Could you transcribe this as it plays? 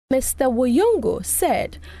Mr. Woyongo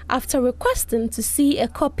said after requesting to see a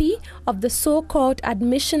copy of the so-called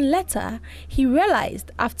admission letter, he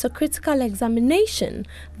realized after critical examination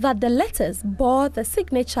that the letters bore the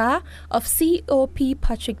signature of COP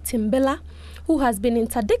Patrick Timbila, who has been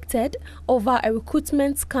interdicted over a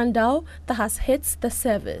recruitment scandal that has hit the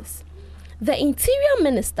service. The Interior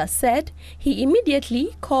Minister said he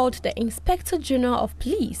immediately called the Inspector General of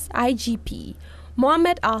Police, IGP,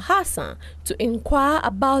 Mohammed Al-Hassan, to inquire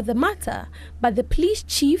about the matter, but the police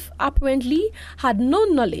chief apparently had no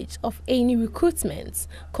knowledge of any recruitments,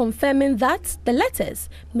 confirming that the letters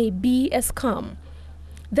may be a scam.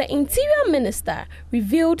 The Interior Minister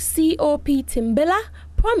revealed COP Timbila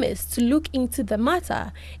promised to look into the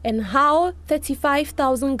matter and how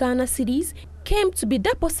 35,000 Ghana cedis came to be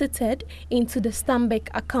deposited into the Stanbic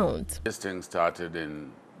account. This thing started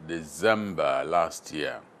in December last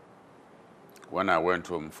year, when I went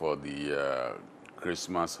home for the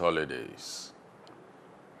Christmas holidays.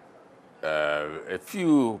 A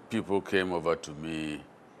few people came over to me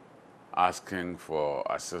asking for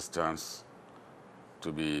assistance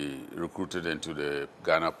to be recruited into the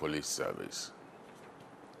Ghana Police Service.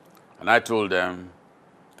 And I told them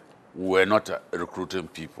we were not recruiting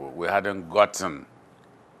people. We hadn't gotten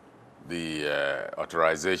the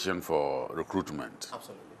authorization for recruitment.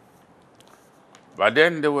 Absolutely. But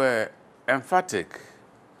then they were emphatic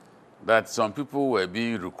that some people were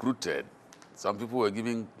being recruited, some people were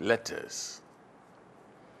giving letters,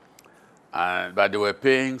 but they were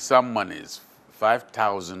paying some monies,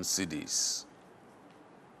 5,000 cedis,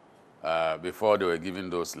 before they were giving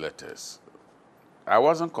those letters. I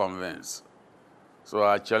wasn't convinced, so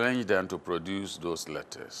I challenged them to produce those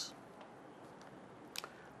letters.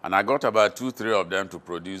 And I got about 2-3 of them to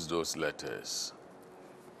produce those letters.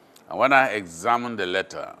 And when I examined the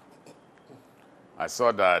letter, I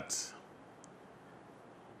saw that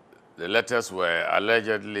the letters were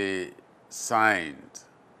allegedly signed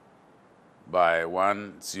by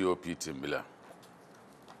one COP Timbila.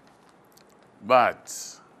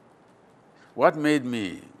 But what made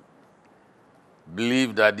me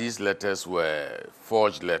believe that these letters were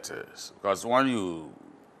forged letters, because when you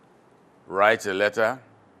write a letter,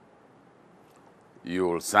 you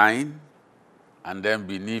will sign, and then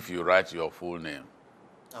beneath you write your full name.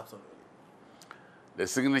 Absolutely. The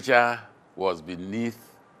signature was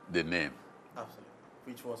beneath the name. Absolutely.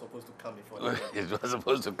 Which was supposed to come before the name. It was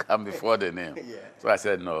supposed to come before the name. Yeah. So I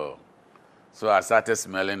said no. So I started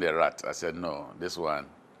smelling the rat. I said, no, this one,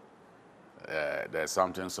 there's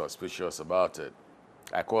something suspicious about it.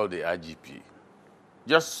 I called the IGP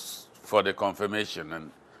just for the confirmation,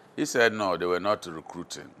 and he said no, they were not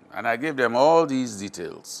recruiting. And I gave them all these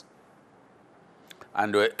details.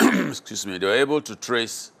 And they were, excuse me, they were able to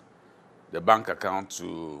trace the bank account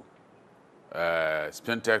to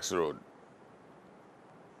Spintex Road.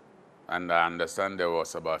 And I understand there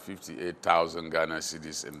was about 58,000 Ghana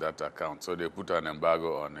cedis in that account, so they put an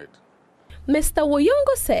embargo on it. Mr.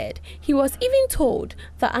 Woyongo said he was even told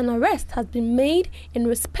that an arrest has been made in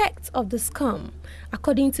respect of the scam.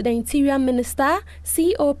 According to the Interior Minister,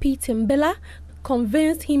 COP Timbila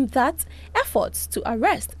convinced him that efforts to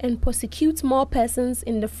arrest and prosecute more persons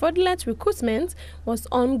in the fraudulent recruitment was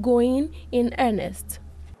ongoing in earnest.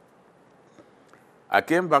 I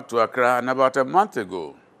came back to Accra, and about a month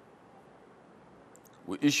ago,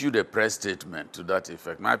 we issued a press statement to that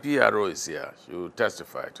effect. My PRO is here. She will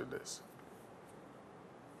testify to this.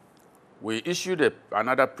 We issued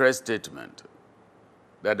another press statement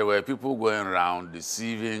that there were people going around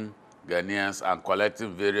deceiving Ghanaians and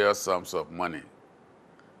collecting various sums of money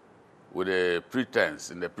with a pretense,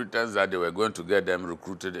 that they were going to get them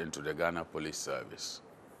recruited into the Ghana Police Service.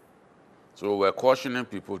 So we're cautioning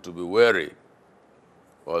people to be wary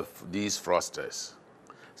of these fraudsters.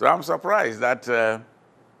 So I'm surprised that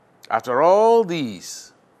after all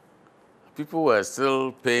these, people were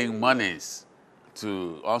still paying monies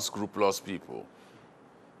to unscrupulous people.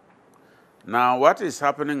 Now, what is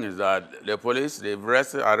happening is that the police, they've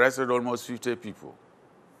arrested almost 50 people.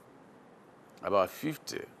 About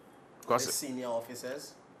 50. Because senior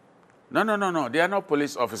officers? No. They are not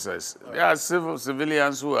police officers. Okay. They are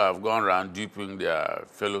civilians who have gone around duping their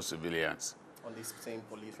fellow civilians. On this same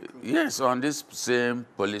police recruitment? Yes, on this same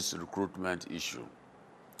police recruitment issue.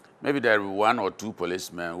 Maybe there are 1 or 2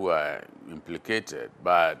 policemen who are implicated,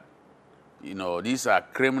 but you know, these are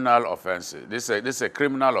criminal offenses. This is a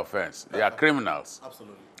criminal offense. They are criminals.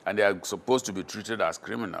 Absolutely. And they are supposed to be treated as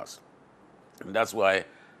criminals. And that's why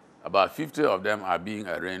about 50 of them are being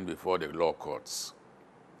arraigned before the law courts.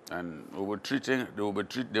 And they will be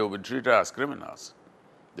treated as criminals.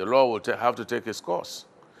 The law will have to take its course.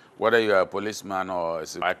 Whether you are a policeman or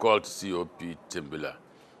I called COP Timbula,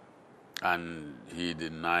 and he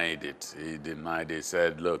denied it. He denied it. He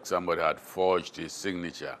said, look, somebody had forged his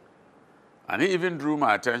signature. And he even drew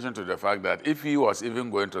my attention to the fact that if he was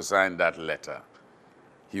even going to sign that letter,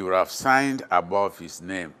 he would have signed above his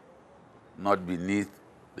name, not beneath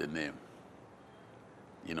the name.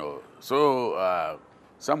 You know, so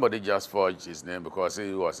somebody just forged his name because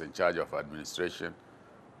he was in charge of administration.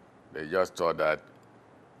 They just thought that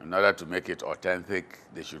in order to make it authentic,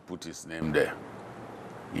 they should put his name there,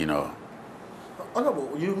 you know.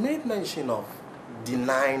 Honorable, you made mention of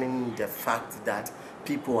denying the fact that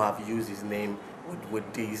people have used his name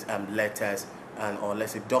with these letters and, or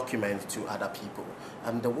let's say, documents to other people.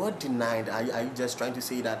 The word denied, are you just trying to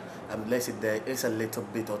say that let's say there is a little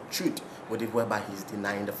bit of truth with it whereby he's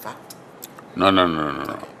denying the fact? No.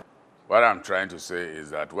 Okay. What I'm trying to say is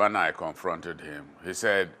that when I confronted him, he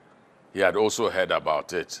said he had also heard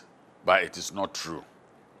about it, but it is not true.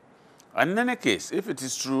 And in any case, if it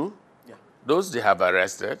is true, those they have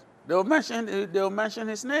arrested, they will mention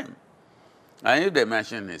his name. And if they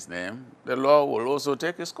mention his name, the law will also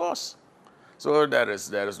take its course. So there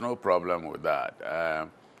is no problem with that.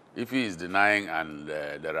 If he is denying and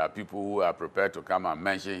there are people who are prepared to come and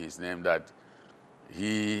mention his name that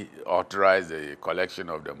he authorized the collection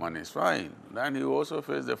of the money, it's fine. Then he will also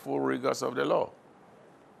face the full rigors of the law.